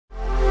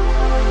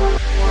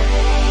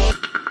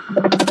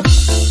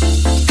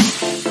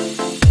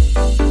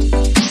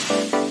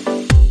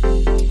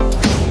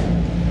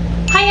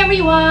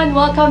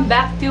everyone! Welcome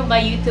back to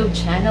my YouTube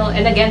channel.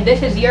 And again,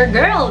 this is your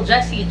girl,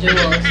 Jessey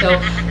Jewel. So,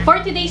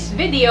 for today's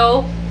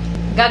video,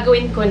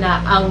 gagawin ko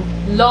na ang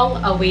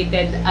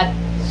long-awaited at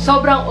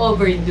sobrang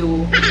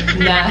overdue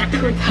na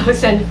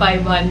 2,500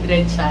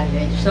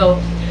 challenge. So,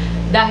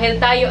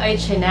 dahil tayo ay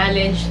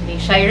challenge ni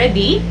SHEIN,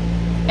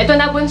 ito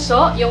na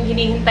bunso, yung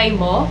hinihintay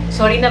mo.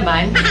 Sorry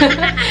naman.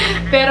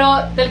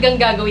 Pero talagang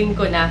gagawin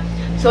ko na.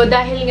 So,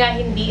 dahil nga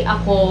hindi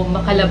ako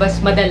makalabas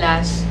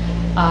madalas,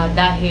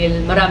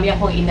 dahil marami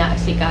akong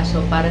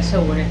inaasikaso para sa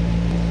work,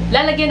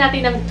 lalagyan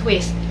natin ng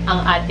twist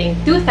ang ating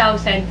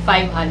 2,500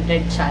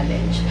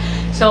 challenge.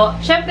 So,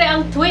 syempre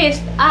ang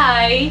twist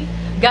ay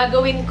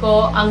gagawin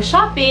ko ang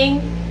shopping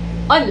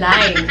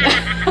online.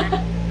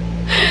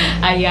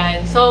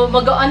 Ayan. So,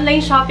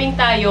 mag-online shopping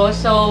tayo.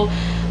 So,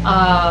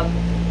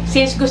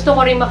 since gusto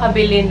ko rin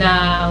makabili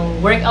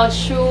ng workout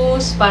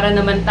shoes para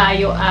naman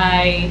tayo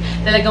ay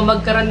talagang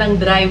magkaroon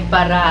ng drive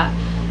para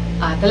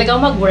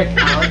talagang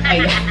mag-workout.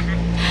 Ayan.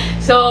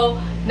 So,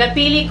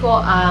 napili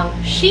ko ang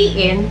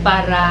SHEIN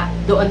para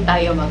doon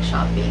tayo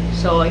mag-shopping.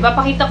 So,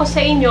 ipapakita ko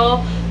sa inyo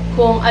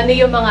kung ano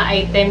yung mga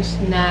items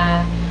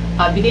na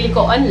binili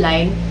ko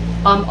online.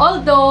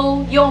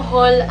 Although, yung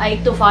haul ay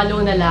to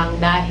follow na lang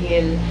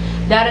dahil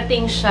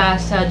darating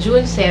siya sa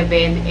June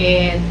 7.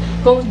 And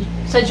kung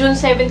sa June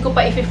 7 ko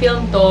pa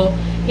i-film to,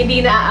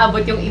 hindi na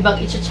aabot yung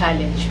ibang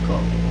i-challenge ko.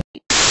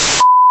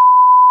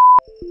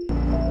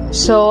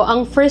 So,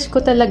 ang first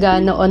ko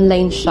talaga na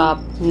online shop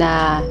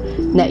na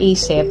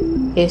naisip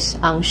is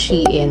ang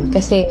SHEIN.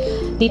 Kasi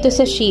dito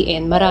sa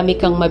SHEIN, marami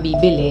kang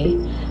mabibili.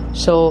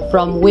 So,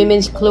 from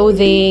women's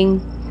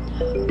clothing,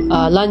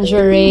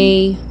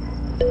 lingerie,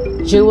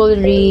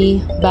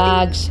 jewelry,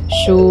 bags,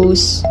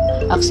 shoes,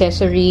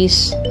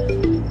 accessories.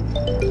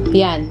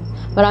 Yan.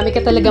 Marami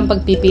ka talagang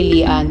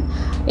pagpipilian.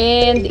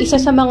 And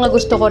isa sa mga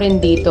gusto ko rin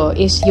dito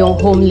is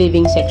yung home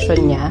living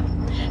section niya.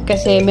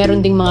 Kasi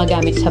meron ding mga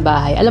gamit sa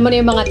bahay. Alam mo na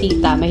yung mga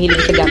tita,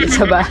 mahilig sa gamit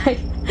sa bahay.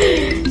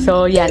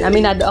 So, yan.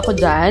 Aminado ako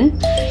dyan.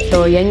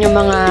 So, yan yung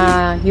mga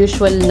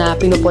usual na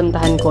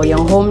pinupuntahan ko.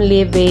 Yung home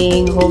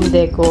living, home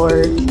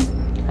decor.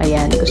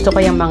 Ayan. Gusto ko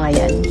yung mga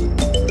yan.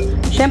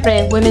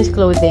 Siyempre, women's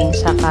clothing,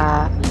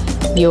 saka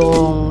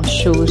yung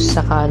shoes,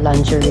 saka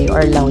lingerie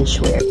or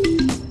loungewear.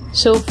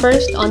 So,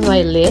 first on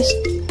my list,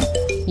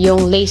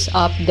 yung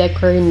lace-up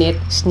decor knit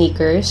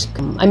sneakers.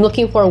 I'm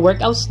looking for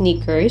workout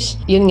sneakers.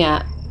 Yun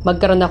nga,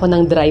 magkaroon ako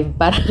ng drive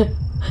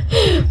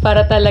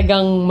para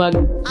talagang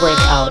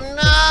mag-workout. Oh,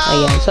 no!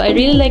 Ayan. So, I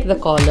really like the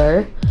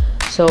color.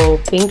 So,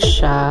 pink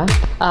siya.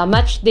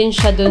 Match din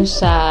siya dun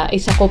sa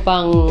isa ko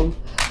pang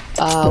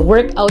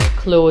workout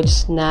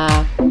clothes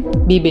na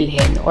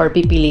bibilhin or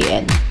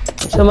pipiliin.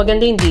 So,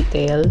 maganda yung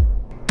detail.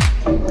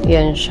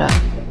 Ayan siya.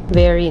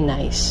 Very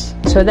nice.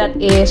 So, that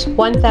is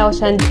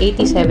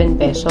 1,087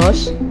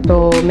 pesos.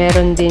 So,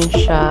 meron din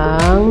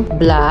siyang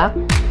black.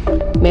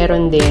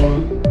 Meron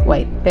ding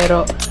white.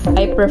 Pero,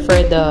 I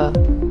prefer the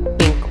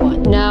pink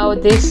one. Now,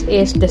 this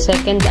is the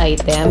second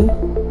item.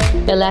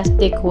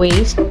 Elastic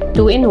waist,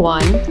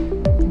 2-in-1,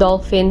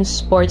 dolphin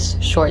sports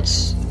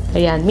shorts.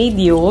 Ayan,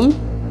 medium.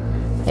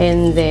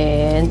 And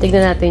then,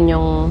 tignan natin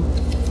yung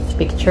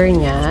picture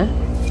niya.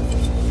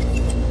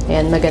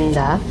 Ayan,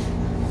 maganda.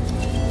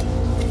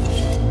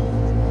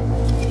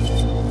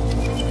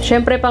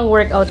 Siyempre, pang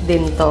workout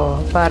din to.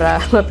 Para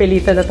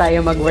mapilitan na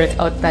tayo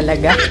mag-workout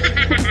talaga.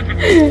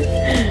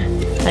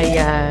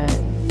 Ayan.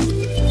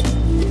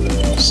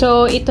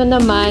 So, ito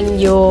naman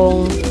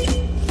yung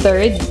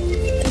third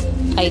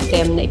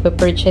item na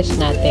ipapurchase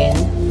natin.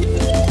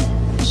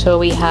 So,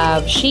 we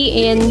have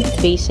SHEIN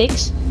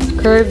Basics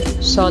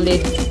Curved Solid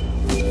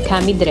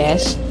Cami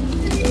Dress.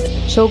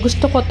 So,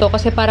 gusto ko to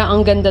kasi parang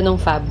ang ganda ng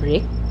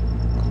fabric.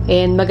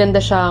 And maganda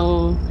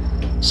siyang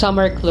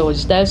summer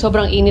clothes. Dahil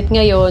sobrang init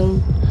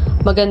ngayon,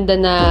 maganda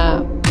na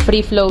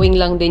free-flowing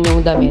lang din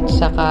yung damit.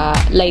 Saka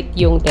light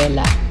yung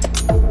tela.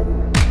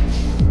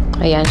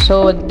 Ayan.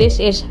 So, this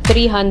is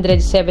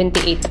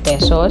 378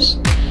 pesos.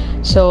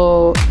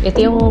 So, ito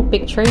yung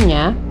picture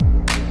niya.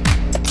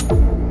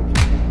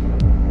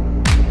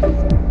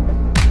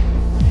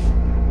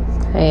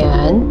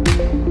 Ayan.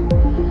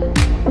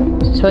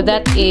 So,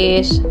 that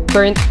is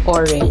burnt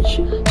orange.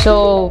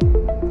 So,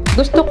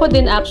 gusto ko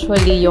din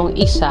actually yung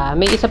isa.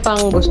 May isa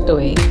pang gusto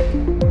eh.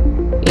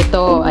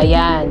 Ito,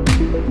 ayan.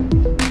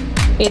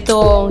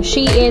 Itong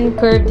SHEIN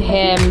curved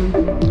hem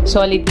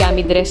solid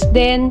cami dress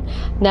din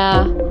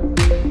na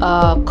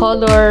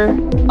color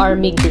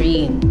army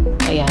green.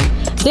 Ayan.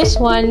 This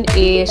one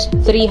is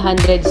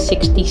 366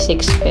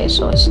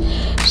 pesos.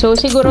 So,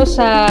 siguro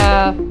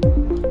sa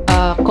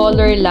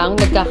color lang,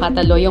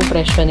 nagkakatalo yung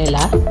presyo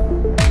nila.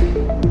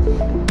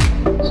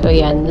 So,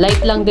 yan.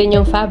 Light lang din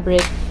yung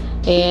fabric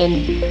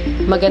and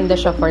maganda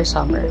siya for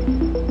summer.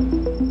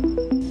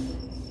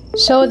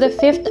 So, the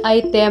fifth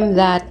item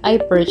that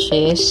I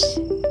purchased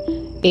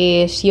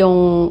is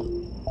yung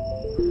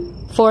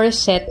 4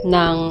 set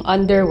ng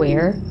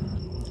underwear.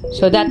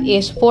 So, that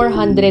is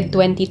 422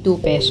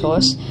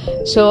 pesos.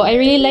 So, I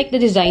really like the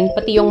design,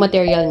 pati yung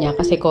material niya,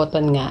 kasi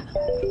cotton nga.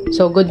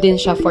 So, good din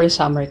siya for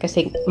summer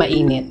kasi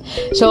mainit.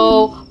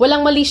 So,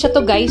 walang mali siya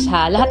to guys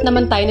ha. Lahat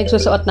naman tayo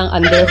nagsusuot ng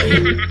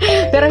underwear.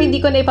 Pero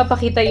hindi ko na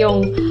ipapakita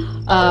yung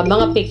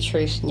mga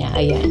pictures niya.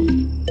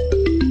 Ayan.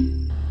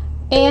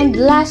 And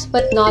last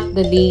but not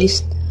the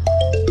least,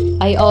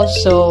 I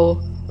also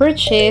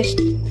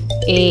purchased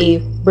a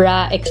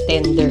bra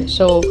extender.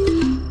 So,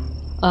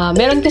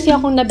 meron kasi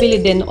akong nabili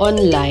din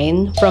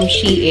online from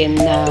SHEIN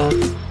na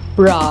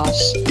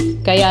bras.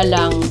 Kaya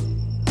lang,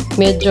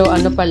 medyo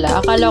ano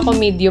pala, akala ko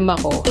medium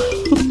ako.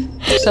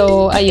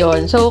 So,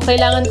 ayun. So,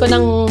 kailangan ko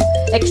ng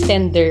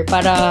extender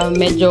para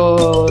medyo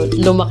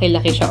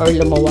lumaki-laki siya or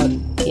lumawag.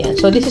 Yan.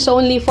 So, this is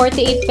only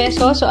 48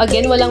 pesos. So,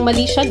 again, walang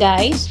mali siya,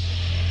 guys.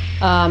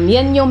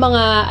 Yan yung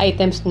mga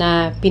items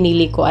na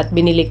pinili ko at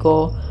binili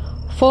ko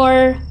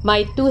for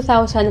my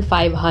 2,500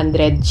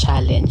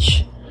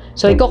 challenge.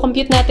 So,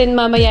 i-compute natin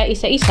mamaya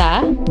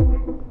isa-isa.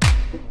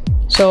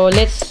 So,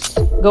 let's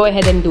go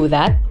ahead and do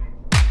that.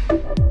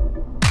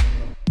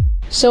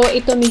 So,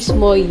 ito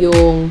mismo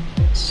yung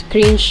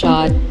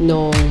screenshot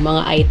ng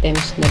mga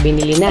items na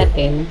binili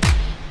natin.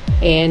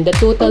 And the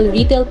total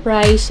retail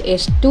price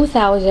is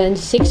 2,687.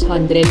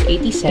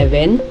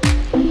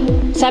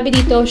 Sabi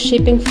dito,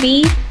 shipping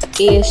fee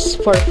is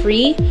for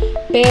free.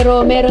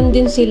 Pero meron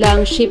din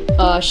silang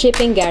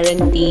shipping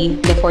guarantee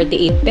na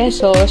 48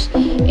 pesos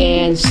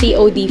and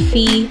COD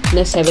fee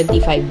na 75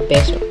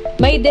 pesos.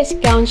 May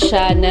discount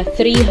siya na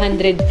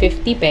 350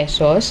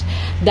 pesos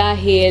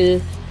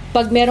dahil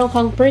pag meron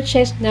kang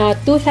purchase na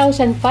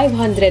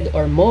 2,500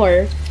 or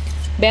more,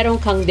 meron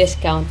kang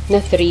discount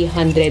na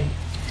 350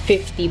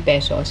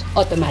 pesos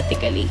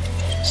automatically.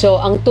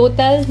 So, ang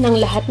total ng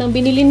lahat ng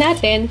binili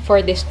natin for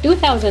this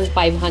 2,500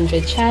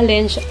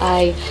 challenge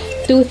ay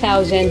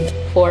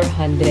 2,460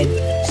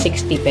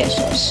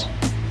 pesos.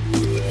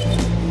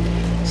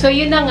 So,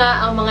 yun na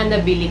nga ang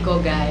mga nabili ko,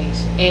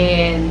 guys.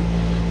 And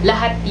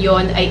lahat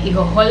yon ay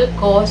i-haul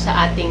ko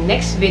sa ating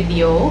next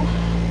video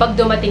pag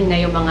dumating na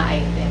yung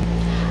mga item.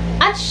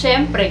 At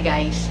syempre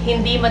guys,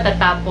 hindi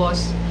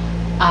matatapos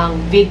ang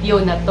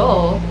video na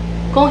to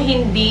kung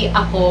hindi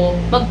ako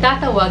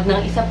magtatawag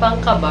ng isa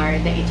pang kabar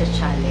na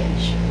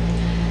i-challenge.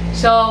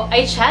 So,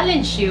 I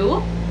challenge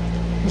you,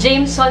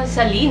 Jameson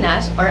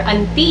Salinas or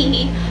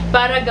Auntie,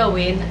 para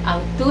gawin ang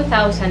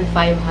 2,500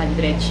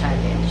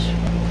 challenge.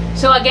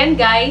 So again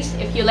guys,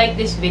 if you like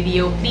this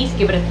video, please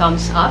give it a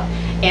thumbs up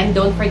and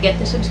don't forget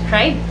to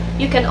subscribe.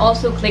 You can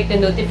also click the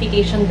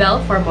notification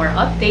bell for more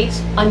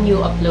updates on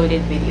new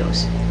uploaded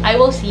videos. I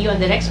will see you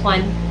on the next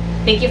one.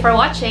 Thank you for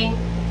watching.